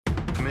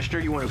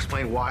Commissioner, you want to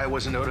explain why I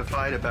wasn't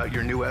notified about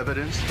your new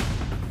evidence?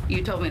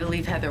 You told me to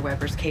leave Heather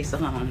Weber's case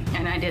alone,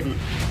 and I didn't.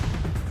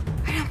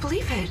 I don't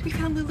believe it. We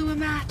found Lulu a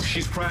match.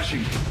 She's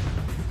crashing.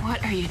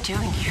 What are you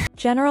doing here?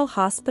 General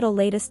Hospital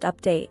latest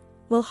update.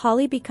 Will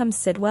Holly become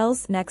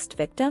Sidwell's next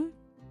victim?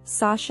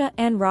 Sasha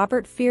and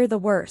Robert fear the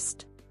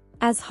worst.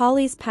 As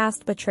Holly's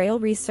past betrayal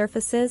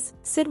resurfaces,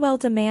 Sidwell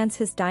demands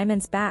his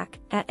diamonds back,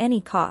 at any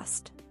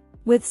cost.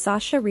 With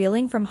Sasha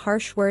reeling from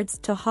harsh words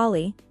to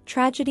Holly,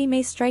 tragedy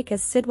may strike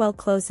as Sidwell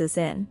closes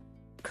in.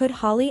 Could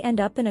Holly end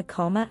up in a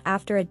coma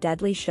after a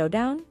deadly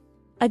showdown?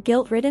 A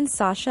guilt-ridden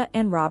Sasha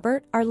and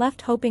Robert are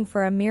left hoping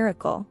for a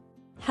miracle.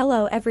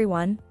 Hello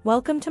everyone,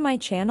 welcome to my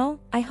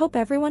channel. I hope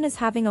everyone is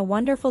having a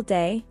wonderful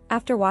day.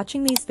 After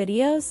watching these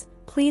videos,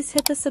 please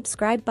hit the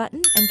subscribe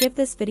button and give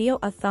this video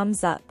a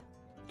thumbs up.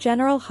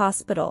 General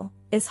Hospital.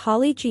 Is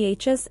Holly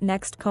GH's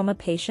next coma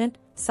patient?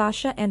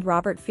 Sasha and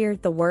Robert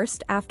feared the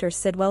worst after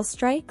Sidwell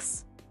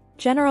strikes?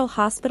 General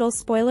Hospital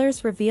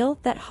spoilers reveal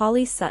that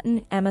Holly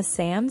Sutton, Emma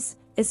Sams,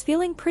 is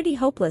feeling pretty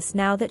hopeless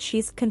now that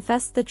she's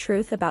confessed the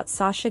truth about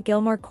Sasha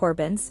Gilmore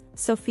Corbin's,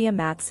 Sophia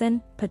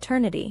Matson,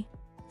 paternity.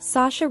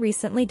 Sasha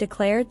recently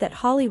declared that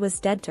Holly was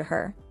dead to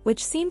her,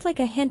 which seemed like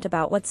a hint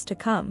about what's to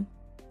come.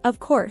 Of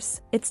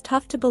course, it's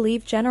tough to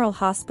believe General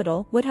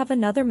Hospital would have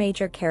another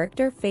major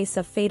character face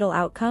a fatal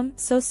outcome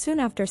so soon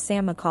after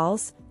Sam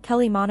McCall's,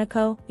 Kelly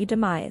Monaco,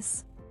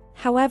 demise.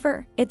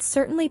 However, it's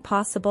certainly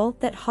possible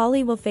that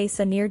Holly will face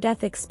a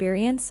near-death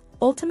experience,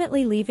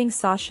 ultimately leaving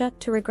Sasha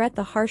to regret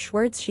the harsh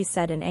words she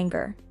said in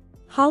anger.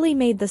 Holly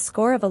made the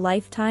score of a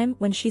lifetime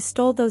when she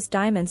stole those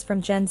diamonds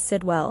from Jen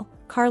Sidwell,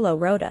 Carlo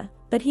Rhoda,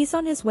 but he's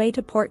on his way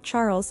to Port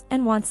Charles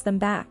and wants them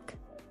back.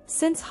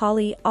 Since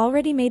Holly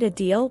already made a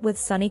deal with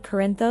Sonny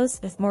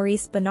Corinthos with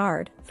Maurice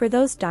Bernard for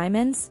those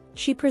diamonds,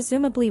 she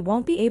presumably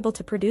won't be able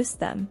to produce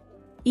them.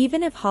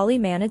 Even if Holly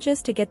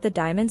manages to get the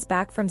diamonds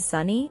back from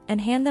Sonny and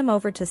hand them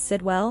over to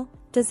Sidwell,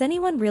 does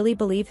anyone really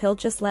believe he'll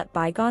just let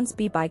bygones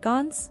be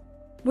bygones?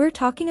 We're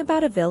talking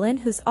about a villain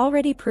who's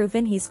already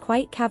proven he's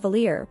quite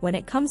cavalier when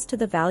it comes to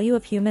the value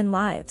of human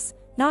lives,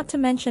 not to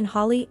mention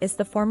Holly is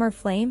the former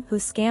flame who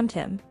scammed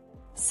him.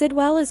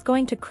 Sidwell is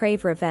going to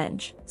crave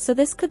revenge, so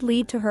this could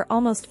lead to her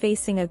almost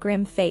facing a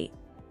grim fate.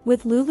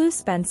 With Lulu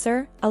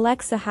Spencer,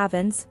 Alexa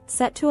Havens,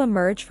 set to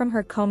emerge from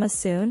her coma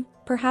soon,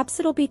 perhaps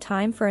it'll be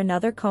time for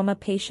another coma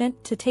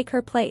patient to take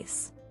her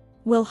place.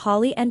 Will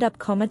Holly end up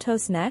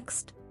comatose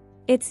next?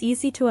 It's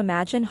easy to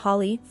imagine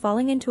Holly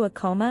falling into a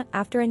coma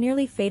after a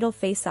nearly fatal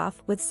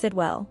face-off with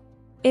Sidwell.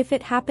 If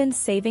it happens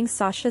saving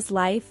Sasha's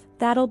life,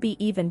 that'll be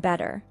even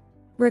better.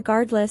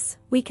 Regardless,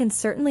 we can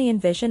certainly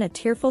envision a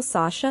tearful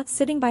Sasha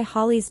sitting by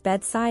Holly's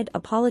bedside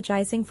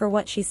apologizing for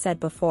what she said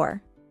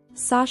before.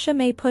 Sasha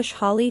may push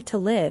Holly to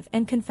live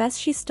and confess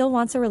she still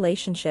wants a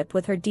relationship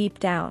with her deep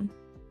down.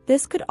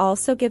 This could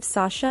also give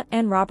Sasha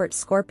and Robert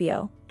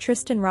Scorpio,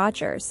 Tristan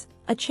Rogers,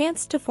 a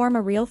chance to form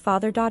a real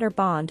father-daughter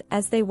bond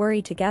as they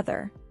worry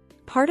together.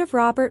 Part of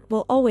Robert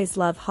will always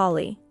love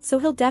Holly, so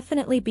he'll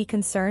definitely be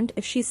concerned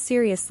if she's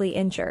seriously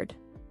injured.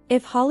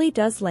 If Holly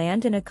does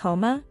land in a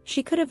coma,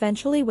 she could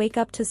eventually wake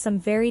up to some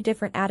very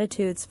different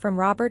attitudes from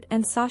Robert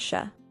and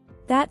Sasha.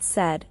 That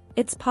said,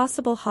 it's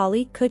possible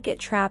Holly could get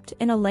trapped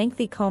in a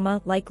lengthy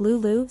coma like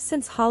Lulu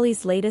since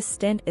Holly's latest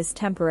stint is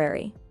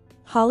temporary.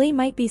 Holly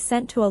might be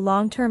sent to a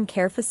long-term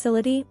care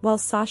facility while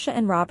Sasha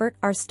and Robert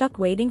are stuck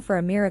waiting for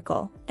a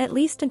miracle, at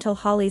least until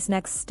Holly's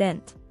next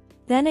stint.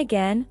 Then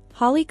again,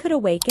 Holly could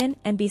awaken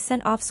and be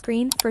sent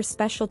off-screen for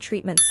special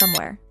treatment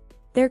somewhere.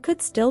 There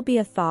could still be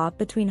a thaw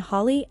between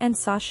Holly and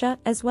Sasha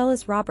as well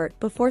as Robert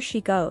before she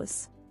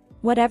goes.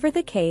 Whatever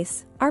the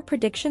case, our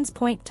predictions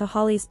point to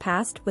Holly's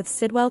past with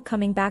Sidwell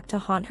coming back to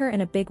haunt her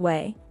in a big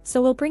way,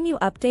 so we'll bring you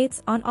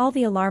updates on all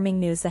the alarming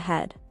news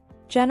ahead.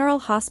 General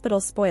Hospital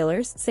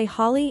spoilers say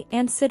Holly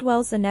and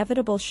Sidwell's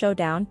inevitable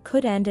showdown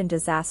could end in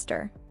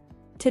disaster.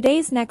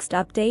 Today's next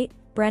update,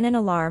 Brennan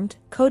alarmed,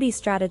 Cody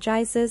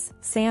strategizes,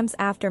 Sam's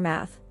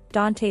aftermath,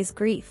 Dante's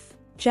grief.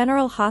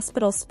 General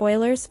Hospital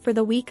spoilers for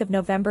the week of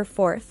November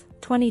 4th,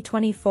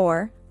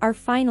 2024, are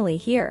finally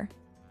here.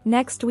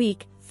 Next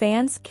week,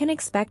 fans can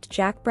expect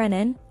Jack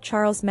Brennan,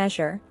 Charles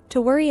Measure, to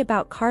worry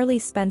about Carly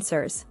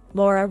Spencer's,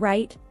 Laura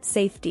Wright,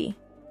 safety.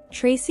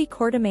 Tracy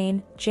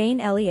Quartermaine,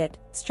 Jane Elliott,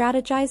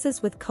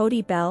 strategizes with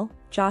Cody Bell,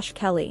 Josh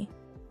Kelly.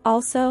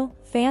 Also,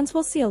 fans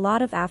will see a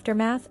lot of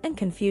aftermath and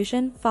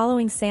confusion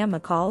following Sam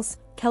McCall's,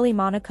 Kelly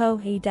Monaco,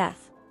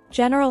 death.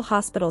 General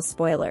Hospital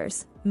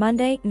spoilers,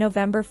 Monday,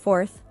 November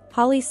 4th,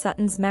 Holly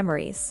Sutton's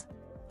memories.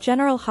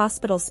 General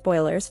Hospital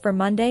spoilers for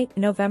Monday,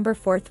 November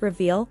 4th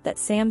reveal that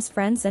Sam's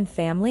friends and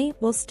family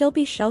will still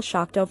be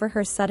shell-shocked over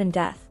her sudden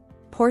death.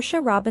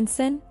 Portia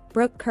Robinson,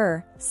 Brooke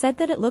Kerr, said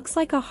that it looks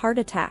like a heart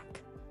attack.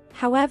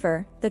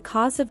 However, the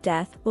cause of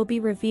death will be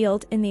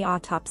revealed in the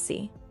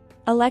autopsy.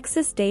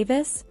 Alexis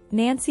Davis,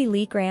 Nancy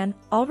Lee Gran,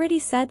 already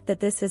said that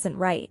this isn't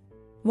right.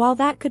 While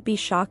that could be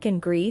shock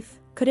and grief,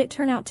 could it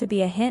turn out to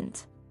be a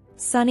hint?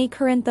 Sonny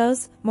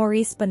Corinthos,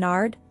 Maurice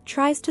Bernard,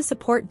 tries to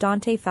support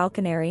Dante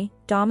Falconeri,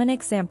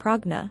 Dominic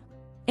Zamprogna.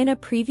 In a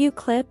preview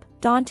clip,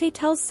 Dante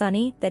tells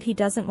Sonny that he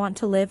doesn't want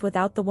to live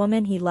without the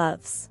woman he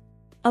loves.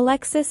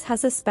 Alexis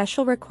has a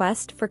special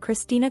request for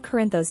Christina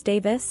Corinthos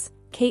Davis,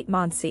 Kate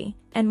Monsey,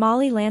 and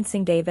Molly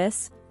Lansing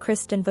Davis,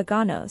 Kristen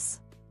Vaganos.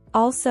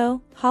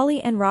 Also,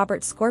 Holly and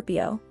Robert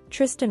Scorpio,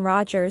 Tristan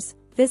Rogers,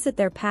 visit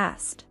their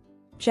past.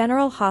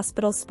 General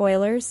Hospital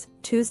spoilers,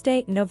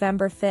 Tuesday,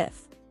 November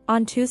 5th.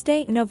 On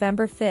Tuesday,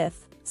 November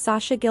 5th,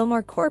 Sasha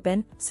Gilmore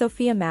Corbin,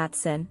 Sophia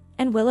Matson,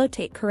 and Willow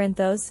Tate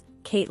Corinthos,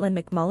 Caitlin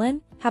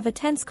McMullen, have a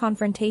tense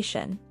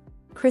confrontation.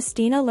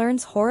 Christina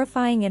learns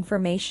horrifying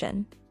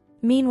information.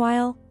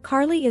 Meanwhile,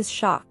 Carly is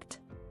shocked.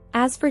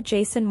 As for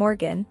Jason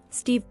Morgan,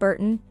 Steve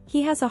Burton,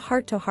 he has a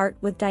heart-to-heart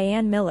with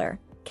Diane Miller,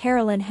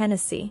 Carolyn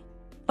Hennessy.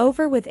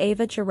 Over with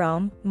Ava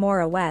Jerome,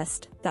 Maura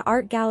West, the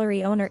art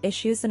gallery owner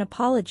issues an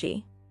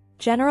apology.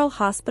 General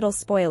Hospital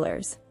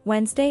spoilers,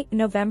 Wednesday,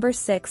 November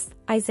 6th,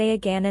 Isaiah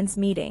Gannon's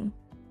meeting.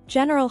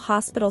 General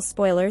Hospital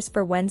spoilers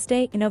for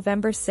Wednesday,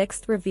 November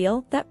 6th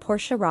reveal that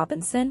Portia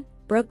Robinson,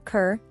 Brooke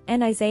Kerr,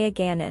 and Isaiah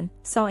Gannon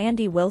saw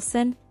Andy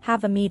Wilson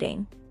have a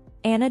meeting.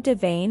 Anna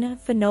Devane,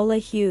 Finola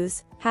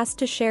Hughes, has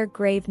to share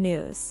grave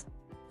news.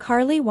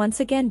 Carly once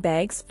again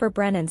begs for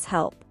Brennan's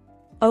help.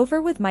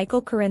 Over with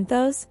Michael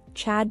Corinthos,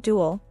 Chad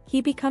Duell,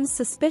 he becomes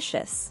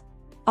suspicious.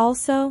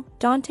 Also,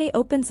 Dante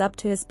opens up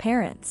to his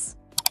parents.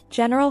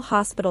 General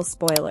Hospital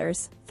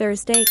spoilers,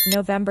 Thursday,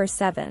 November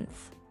 7th.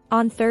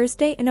 On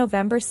Thursday,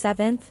 November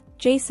 7th,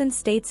 Jason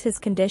states his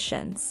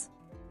conditions.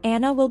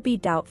 Anna will be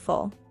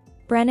doubtful.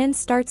 Brennan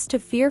starts to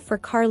fear for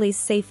Carly's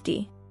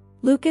safety.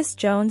 Lucas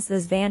Jones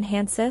as Van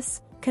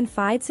Hansis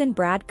confides in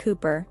Brad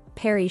Cooper,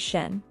 Perry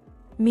Shin.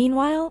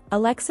 Meanwhile,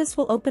 Alexis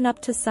will open up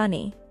to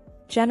Sonny.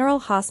 General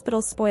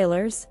Hospital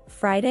spoilers,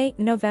 Friday,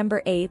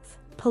 November 8th,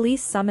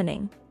 police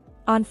summoning.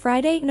 On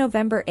Friday,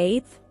 November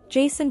 8th,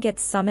 Jason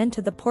gets summoned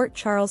to the Port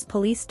Charles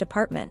Police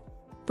Department.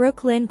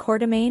 Brooklyn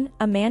Quartermain,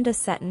 Amanda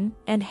Seton,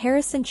 and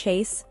Harrison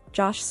Chase,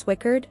 Josh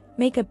Swickard,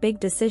 make a big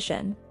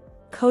decision.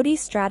 Cody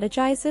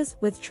strategizes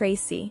with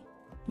Tracy.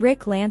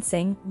 Rick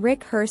Lansing,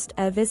 Rick Hurst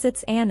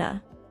visits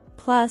Anna.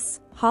 Plus,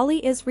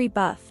 Holly is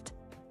rebuffed.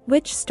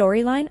 Which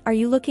storyline are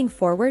you looking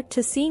forward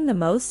to seeing the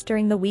most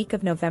during the week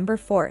of November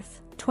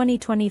 4th,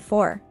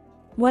 2024?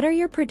 What are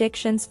your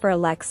predictions for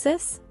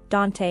Alexis,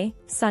 Dante,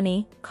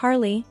 Sonny,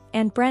 Carly,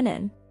 and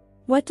Brennan?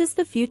 What does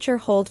the future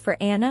hold for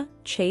Anna,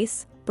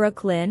 Chase,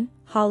 Brooklyn,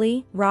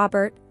 Holly,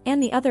 Robert,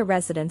 and the other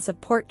residents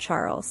of Port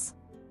Charles?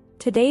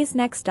 Today's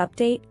next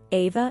update,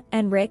 Ava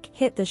and Rick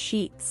hit the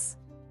sheets.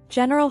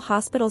 General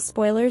Hospital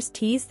spoilers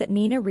tease that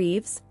Nina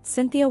Reeves,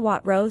 Cynthia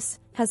Watrose,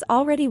 has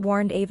already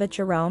warned Ava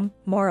Jerome,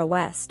 Maura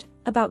West,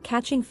 about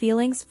catching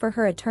feelings for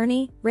her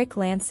attorney, Rick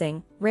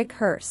Lansing, Rick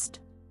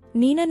Hurst.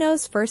 Nina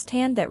knows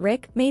firsthand that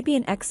Rick may be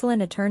an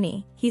excellent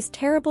attorney, he's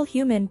terrible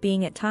human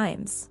being at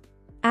times.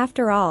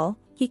 After all,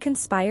 he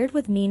conspired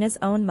with Nina's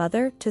own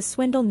mother to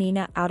swindle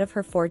Nina out of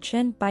her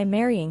fortune by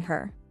marrying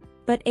her.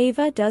 But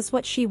Ava does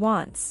what she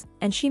wants,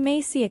 and she may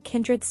see a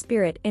kindred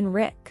spirit in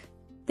Rick.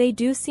 They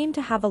do seem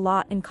to have a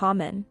lot in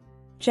common.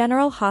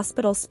 General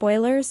Hospital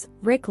spoilers,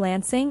 Rick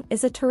Lansing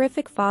is a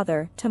terrific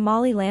father to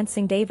Molly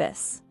Lansing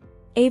Davis.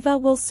 Ava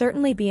will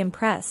certainly be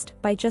impressed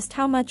by just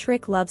how much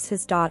Rick loves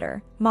his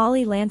daughter,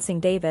 Molly Lansing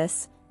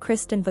Davis,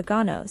 Kristen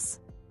Vaganos.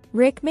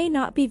 Rick may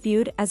not be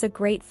viewed as a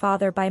great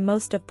father by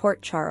most of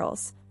Port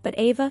Charles, but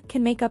Ava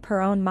can make up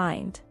her own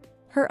mind.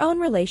 Her own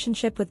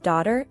relationship with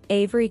daughter,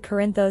 Avery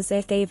Corinthos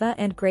Ava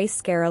and Grace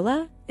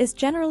Scarella, is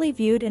generally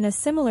viewed in a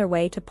similar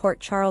way to Port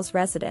Charles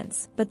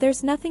residents, but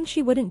there's nothing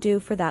she wouldn't do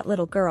for that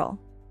little girl.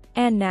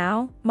 And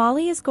now,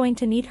 Molly is going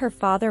to need her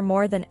father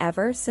more than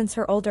ever since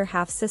her older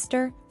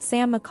half-sister,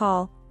 Sam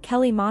McCall,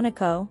 Kelly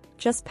Monaco,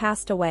 just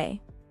passed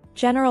away.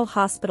 General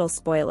Hospital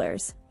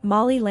spoilers,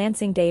 Molly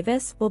Lansing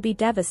Davis will be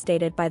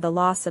devastated by the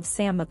loss of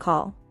Sam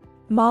McCall.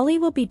 Molly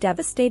will be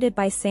devastated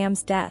by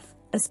Sam's death,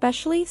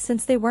 especially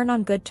since they weren't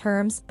on good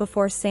terms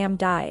before Sam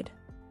died.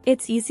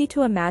 It's easy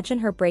to imagine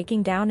her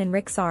breaking down in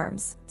Rick's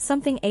arms,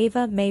 something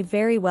Ava may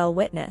very well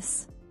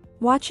witness.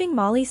 Watching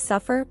Molly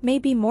suffer may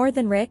be more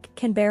than Rick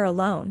can bear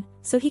alone,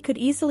 so he could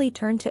easily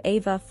turn to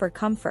Ava for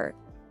comfort.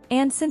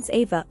 And since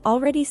Ava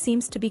already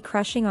seems to be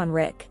crushing on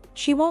Rick,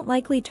 she won't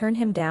likely turn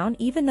him down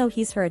even though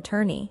he's her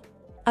attorney.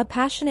 A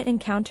passionate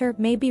encounter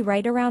may be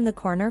right around the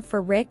corner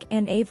for Rick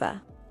and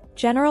Ava.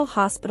 General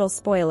Hospital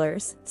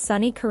spoilers,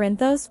 Sonny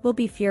Corinthos will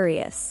be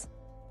furious.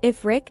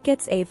 If Rick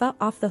gets Ava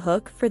off the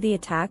hook for the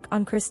attack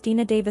on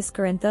Christina Davis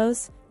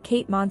Corinthos,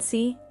 Kate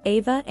Monsey,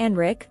 Ava and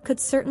Rick could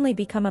certainly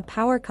become a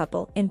power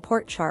couple in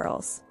Port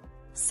Charles.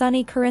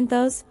 Sonny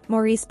Corinthos,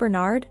 Maurice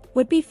Bernard,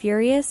 would be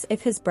furious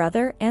if his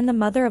brother and the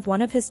mother of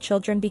one of his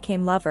children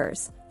became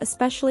lovers,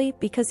 especially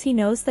because he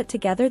knows that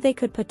together they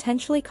could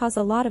potentially cause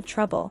a lot of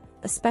trouble,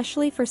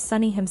 especially for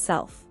Sonny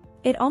himself.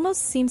 It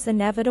almost seems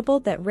inevitable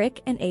that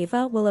Rick and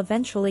Ava will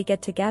eventually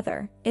get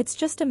together, it's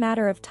just a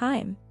matter of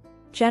time.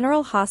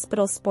 General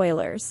Hospital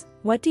spoilers,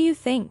 what do you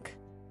think?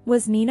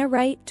 Was Nina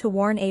right to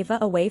warn Ava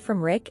away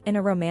from Rick in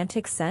a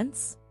romantic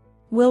sense?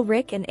 Will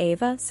Rick and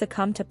Ava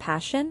succumb to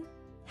passion?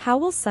 How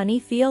will Sonny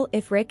feel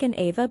if Rick and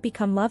Ava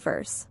become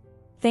lovers?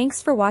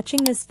 Thanks for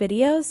watching this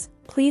videos.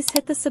 Please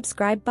hit the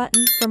subscribe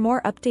button for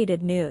more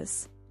updated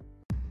news.